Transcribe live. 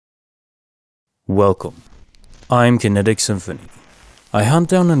Welcome. I'm Kinetic Symphony. I hunt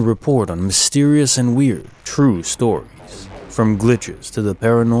down and report on mysterious and weird, true stories, from glitches to the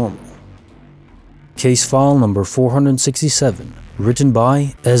paranormal. Case file number 467, written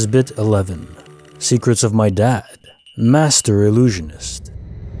by Esbit11. Secrets of My Dad, Master Illusionist.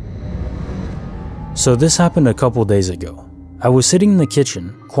 So this happened a couple days ago. I was sitting in the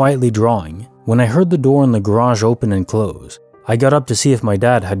kitchen, quietly drawing, when I heard the door in the garage open and close. I got up to see if my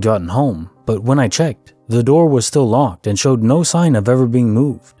dad had gotten home, but when I checked, the door was still locked and showed no sign of ever being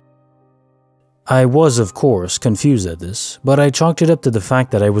moved. I was, of course, confused at this, but I chalked it up to the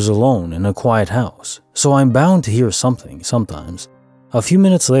fact that I was alone in a quiet house, so I'm bound to hear something sometimes. A few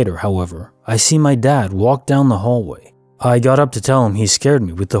minutes later, however, I see my dad walk down the hallway. I got up to tell him he scared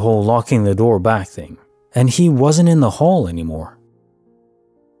me with the whole locking the door back thing, and he wasn't in the hall anymore.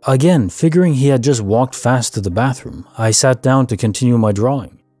 Again, figuring he had just walked fast to the bathroom, I sat down to continue my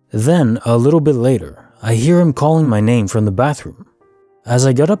drawing. Then, a little bit later, I hear him calling my name from the bathroom. As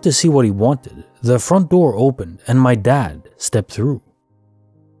I got up to see what he wanted, the front door opened and my dad stepped through.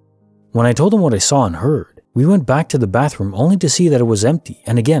 When I told him what I saw and heard, we went back to the bathroom only to see that it was empty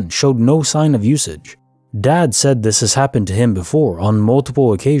and again showed no sign of usage. Dad said this has happened to him before on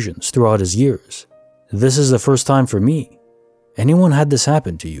multiple occasions throughout his years. This is the first time for me. Anyone had this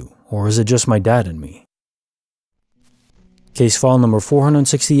happen to you, or is it just my dad and me? Case file number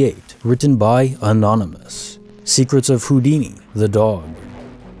 468, written by Anonymous. Secrets of Houdini, the dog.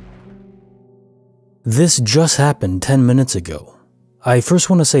 This just happened 10 minutes ago. I first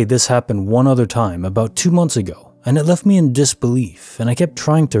want to say this happened one other time about 2 months ago, and it left me in disbelief, and I kept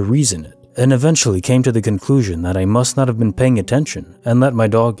trying to reason it, and eventually came to the conclusion that I must not have been paying attention and let my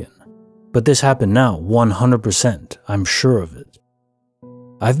dog in. But this happened now, 100%, I'm sure of it.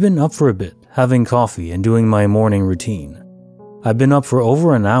 I've been up for a bit, having coffee and doing my morning routine. I've been up for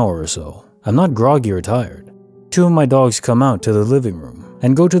over an hour or so. I'm not groggy or tired. 2 of my dogs come out to the living room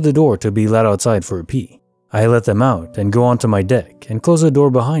and go to the door to be let outside for a pee. I let them out and go onto my deck and close the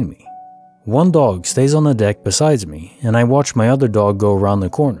door behind me. One dog stays on the deck beside me and I watch my other dog go around the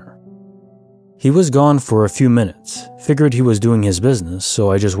corner. He was gone for a few minutes, figured he was doing his business, so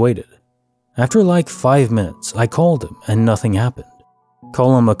I just waited. After like 5 minutes, I called him and nothing happened.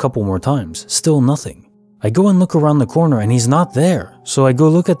 Call him a couple more times, still nothing. I go and look around the corner and he's not there, so I go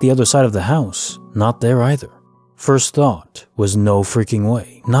look at the other side of the house, not there either. First thought was no freaking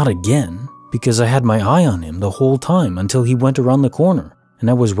way, not again, because I had my eye on him the whole time until he went around the corner and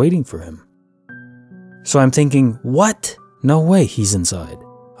I was waiting for him. So I'm thinking, what? No way he's inside.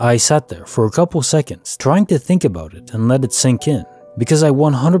 I sat there for a couple seconds trying to think about it and let it sink in. Because I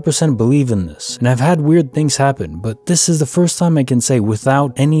 100% believe in this, and I've had weird things happen, but this is the first time I can say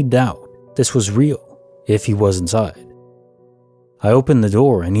without any doubt this was real, if he was inside. I open the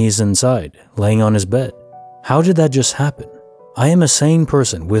door and he's inside, laying on his bed. How did that just happen? I am a sane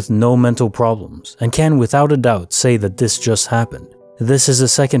person with no mental problems, and can without a doubt say that this just happened. This is the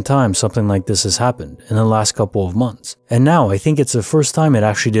second time something like this has happened in the last couple of months, and now I think it's the first time it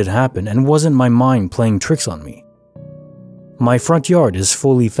actually did happen and wasn't my mind playing tricks on me. My front yard is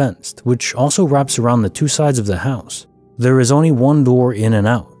fully fenced, which also wraps around the 2 sides of the house. There is only one door in and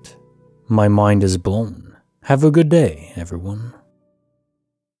out. My mind is blown. Have a good day, everyone.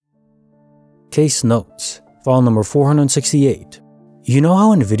 Case notes, file number 468. You know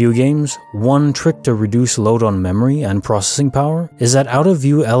how in video games, one trick to reduce load on memory and processing power is that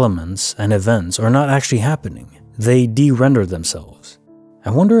out-of-view elements and events are not actually happening. They de-render themselves. I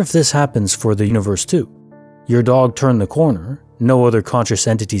wonder if this happens for the universe too. Your dog turned the corner, no other conscious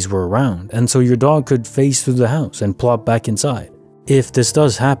entities were around, and so your dog could phase through the house and plop back inside. If this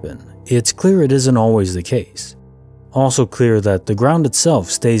does happen, it's clear it isn't always the case. Also clear that the ground itself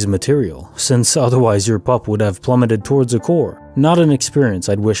stays material, since otherwise your pup would have plummeted towards the core, not an experience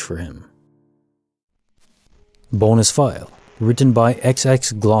I'd wish for him. Bonus file, written by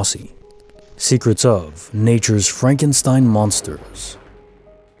xxglossii. Secrets of Nature's Frankenstein Monsters.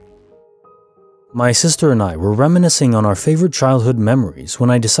 My sister and I were reminiscing on our favorite childhood memories when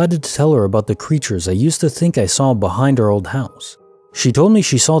I decided to tell her about the creatures I used to think I saw behind our old house. She told me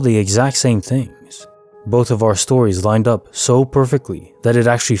she saw the exact same things. Both of our stories lined up so perfectly that it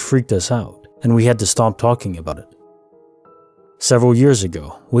actually freaked us out, and we had to stop talking about it. Several years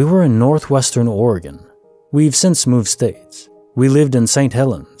ago, we were in northwestern Oregon. We've since moved states. We lived in St.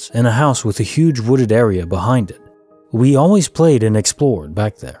 Helens, in a house with a huge wooded area behind it. We always played and explored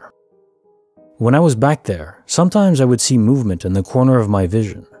back there. When I was back there, sometimes I would see movement in the corner of my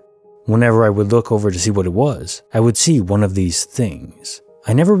vision. Whenever I would look over to see what it was, I would see one of these things.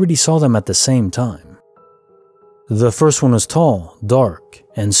 I never really saw them at the same time. The first one was tall, dark,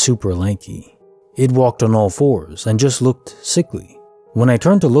 and super lanky. It walked on all fours and just looked sickly. When I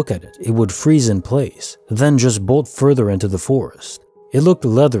turned to look at it, it would freeze in place, then just bolt further into the forest. It looked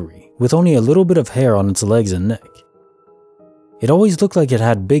leathery, with only a little bit of hair on its legs and neck. It always looked like it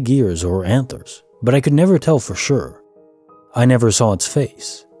had big ears or antlers, but I could never tell for sure. I never saw its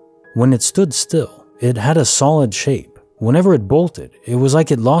face. When it stood still, it had a solid shape. Whenever it bolted, it was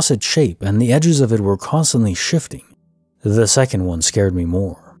like it lost its shape and the edges of it were constantly shifting. The second one scared me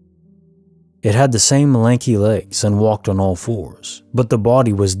more. It had the same lanky legs and walked on all fours, but the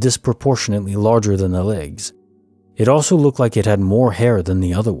body was disproportionately larger than the legs. It also looked like it had more hair than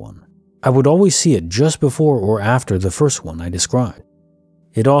the other one. I would always see it just before or after the first one I described.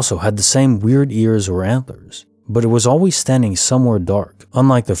 It also had the same weird ears or antlers, but it was always standing somewhere dark,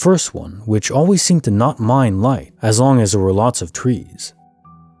 unlike the first one, which always seemed to not mind light as long as there were lots of trees.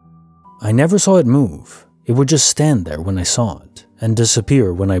 I never saw it move. It would just stand there when I saw it, and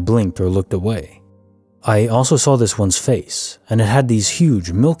disappear when I blinked or looked away. I also saw this one's face, and it had these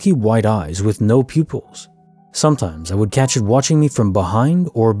huge, milky white eyes with no pupils. Sometimes I would catch it watching me from behind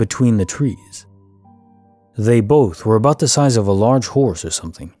or between the trees. They both were about the size of a large horse or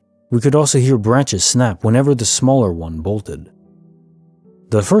something. We could also hear branches snap whenever the smaller one bolted.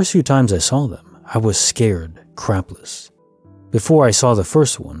 The first few times I saw them, I was scared, crapless. Before I saw the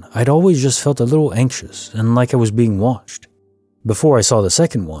first one, I'd always just felt a little anxious and like I was being watched. Before I saw the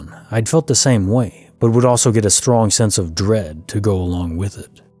second one, I'd felt the same way, but would also get a strong sense of dread to go along with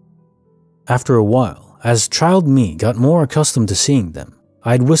it. After a while, as child me got more accustomed to seeing them,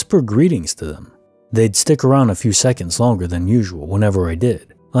 I'd whisper greetings to them. They'd stick around a few seconds longer than usual whenever I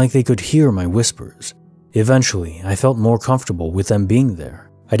did, like they could hear my whispers. Eventually, I felt more comfortable with them being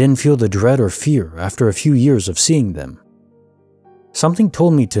there. I didn't feel the dread or fear after a few years of seeing them. Something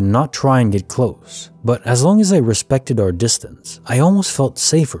told me to not try and get close, but as long as I respected our distance, I almost felt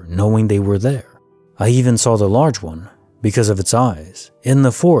safer knowing they were there. I even saw the large one, because of its eyes, in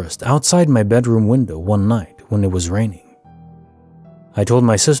the forest outside my bedroom window one night when it was raining. I told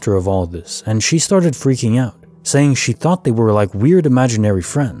my sister of all this, and she started freaking out, saying she thought they were like weird imaginary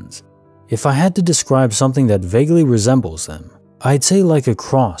friends. If I had to describe something that vaguely resembles them, I'd say like a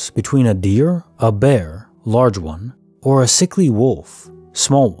cross between a deer, a bear, large one, or a sickly wolf,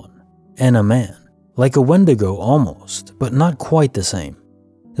 small one, and a man, like a Wendigo almost, but not quite the same.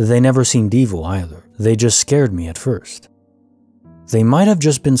 They never seemed evil either, they just scared me at first. They might have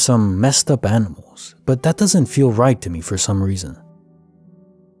just been some messed up animals, but that doesn't feel right to me for some reason.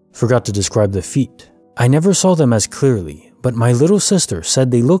 Forgot to describe the feet. I never saw them as clearly, but my little sister said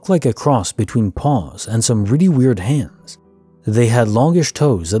they looked like a cross between paws and some really weird hands. They had longish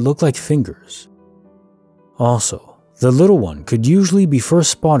toes that looked like fingers. Also, the little one could usually be first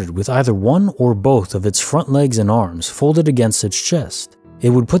spotted with either one or both of its front legs and arms folded against its chest.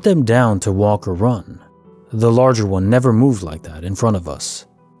 It would put them down to walk or run. The larger one never moved like that in front of us.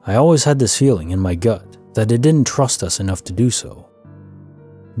 I always had this feeling in my gut that it didn't trust us enough to do so.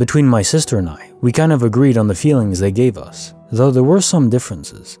 Between my sister and I, we kind of agreed on the feelings they gave us, though there were some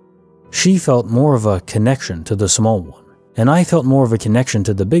differences. She felt more of a connection to the small one, and I felt more of a connection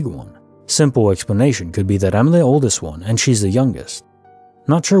to the big one. Simple explanation could be that I'm the oldest one and she's the youngest.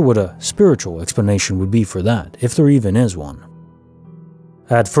 Not sure what a spiritual explanation would be for that, if there even is one.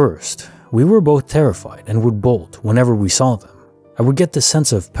 At first, we were both terrified and would bolt whenever we saw them. I would get the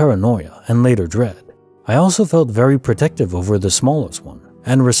sense of paranoia and later dread. I also felt very protective over the smallest one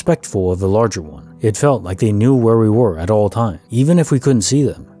and respectful of the larger one. It felt like they knew where we were at all times, even if we couldn't see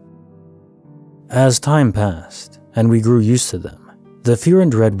them. As time passed and we grew used to them, the fear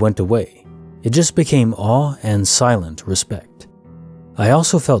and dread went away. It just became awe and silent respect. I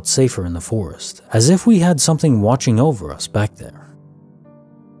also felt safer in the forest, as if we had something watching over us back there.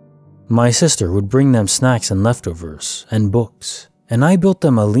 My sister would bring them snacks and leftovers and books, and I built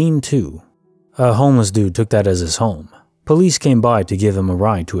them a lean-to. A homeless dude took that as his home. Police came by to give him a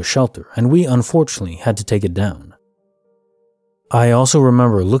ride to a shelter, and we unfortunately had to take it down. I also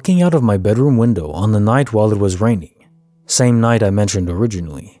remember looking out of my bedroom window on the night while it was raining. Same night I mentioned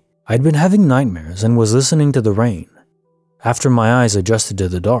originally. I'd been having nightmares and was listening to the rain. After my eyes adjusted to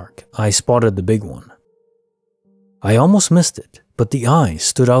the dark, I spotted the big one. I almost missed it, but the eyes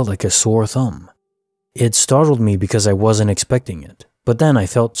stood out like a sore thumb. It startled me because I wasn't expecting it, but then I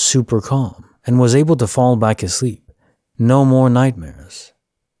felt super calm and was able to fall back asleep. No more nightmares.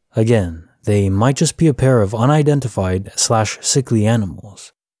 Again, they might just be a pair of unidentified/sickly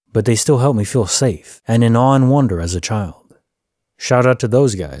animals, but they still helped me feel safe and in awe and wonder as a child. Shout out to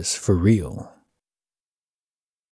those guys, for real.